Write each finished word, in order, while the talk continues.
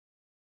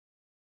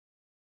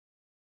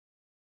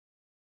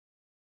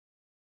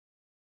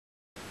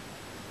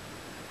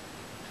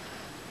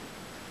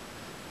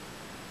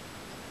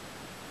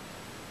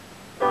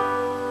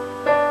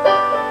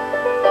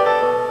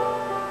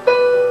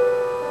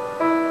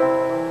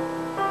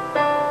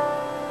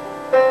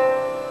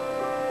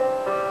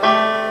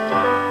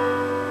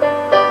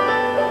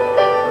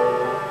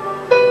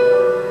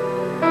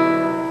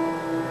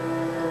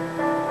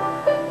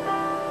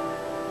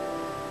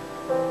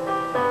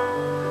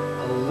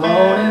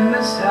alone in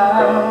this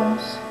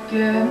house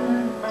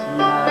again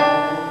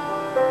tonight.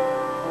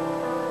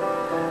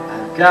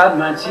 I've got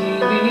my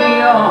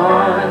TV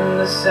on,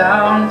 the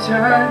sound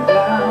turned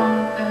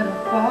down, and a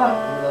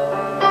bottle of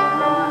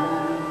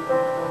wine.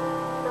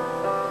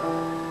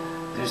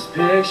 There's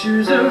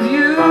pictures of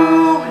you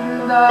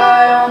and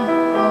I on the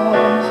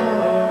walls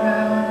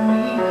around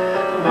me.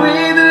 The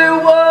way that it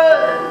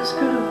was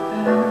could have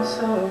been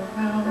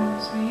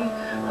surrounds me.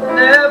 I'll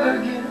never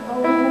get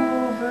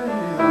over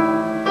you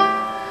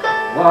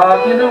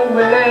walking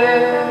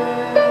away.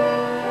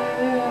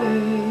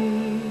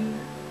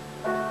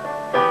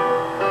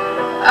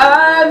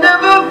 I've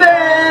never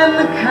been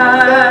the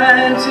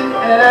kind to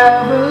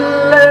ever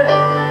let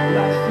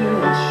my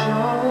feelings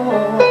show.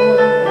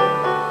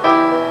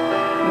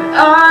 And I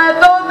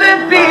thought that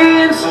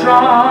being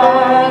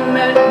strong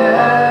meant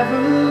never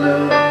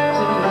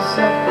losing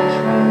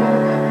self-control.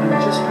 I'm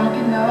just drunk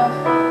enough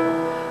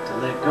to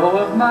let go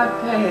of my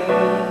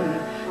pain.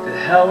 To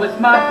hell with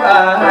my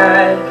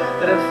pride,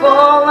 let it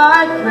fall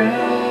like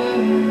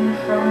rain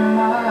from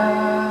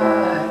my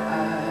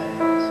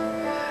eyes.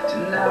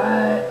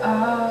 Tonight I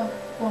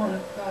wanna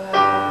cry.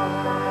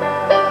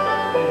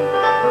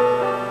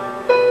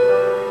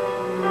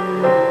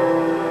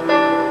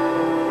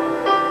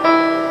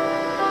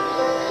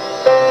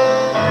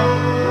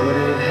 Would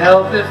it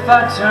help if I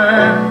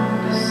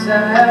turned a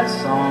sad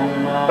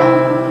song on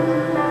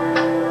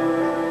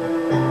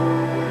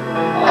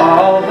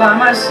all by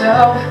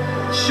myself?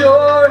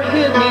 Sure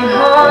hit me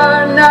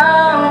hard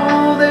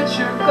now that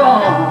you're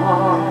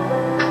gone.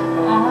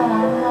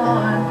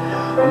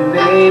 Or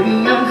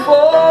maybe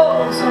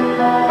unfold some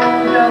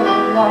more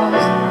yellow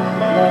lost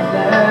love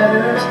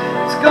letters.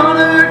 It's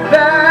gonna hurt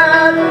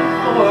bad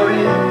before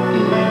it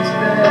gets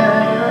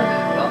better.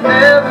 I'll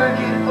never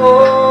get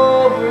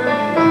over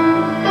you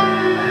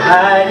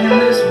hiding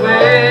this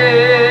way.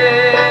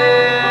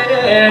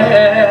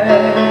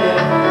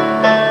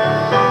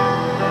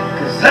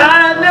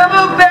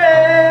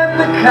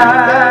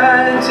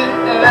 Kind to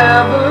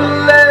ever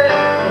let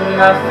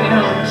my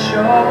feelings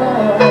show.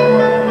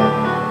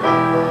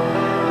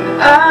 And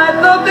I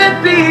thought that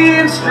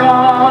being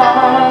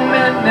strong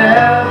meant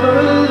never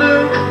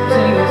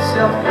losing your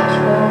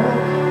self-control.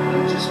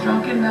 I'm just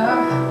drunk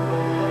enough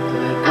to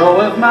let go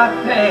of my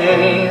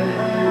pain.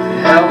 To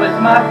hell with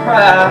my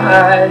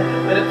pride,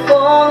 let it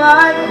fall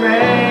like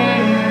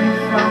rain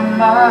from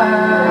my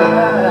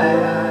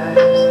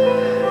eyes.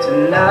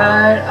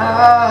 Tonight I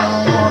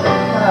wanna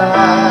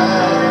cry.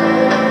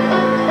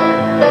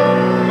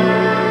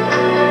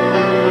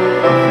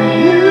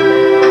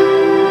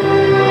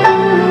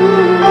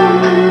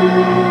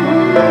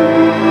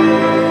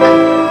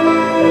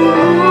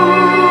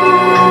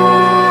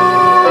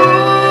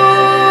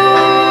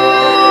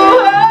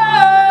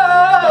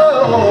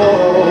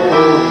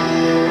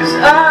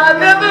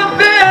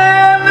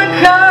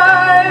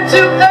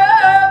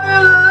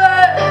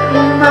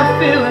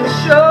 Feeling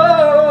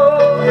show.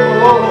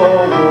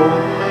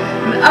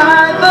 And I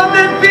thought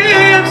that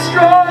being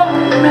strong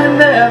meant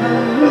never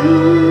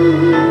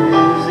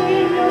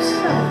losing your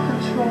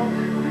self-control.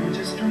 I'm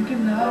just drunk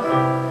enough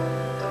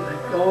to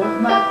let go of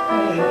my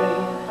pain.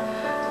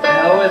 To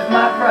hell with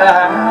my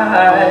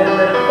pride,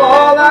 let it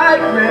fall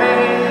like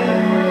rain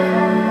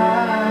from my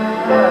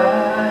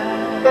eyes.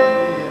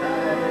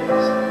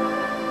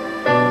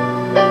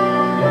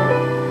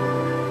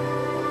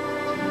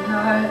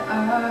 Tonight I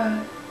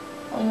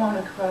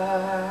wanna cry.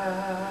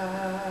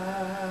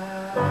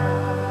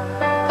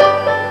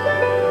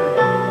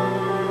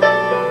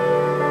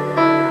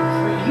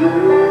 For you.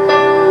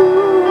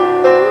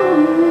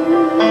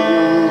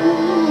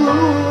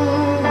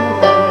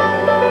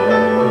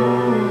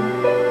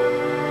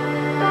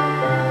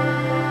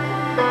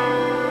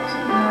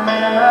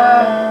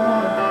 Tonight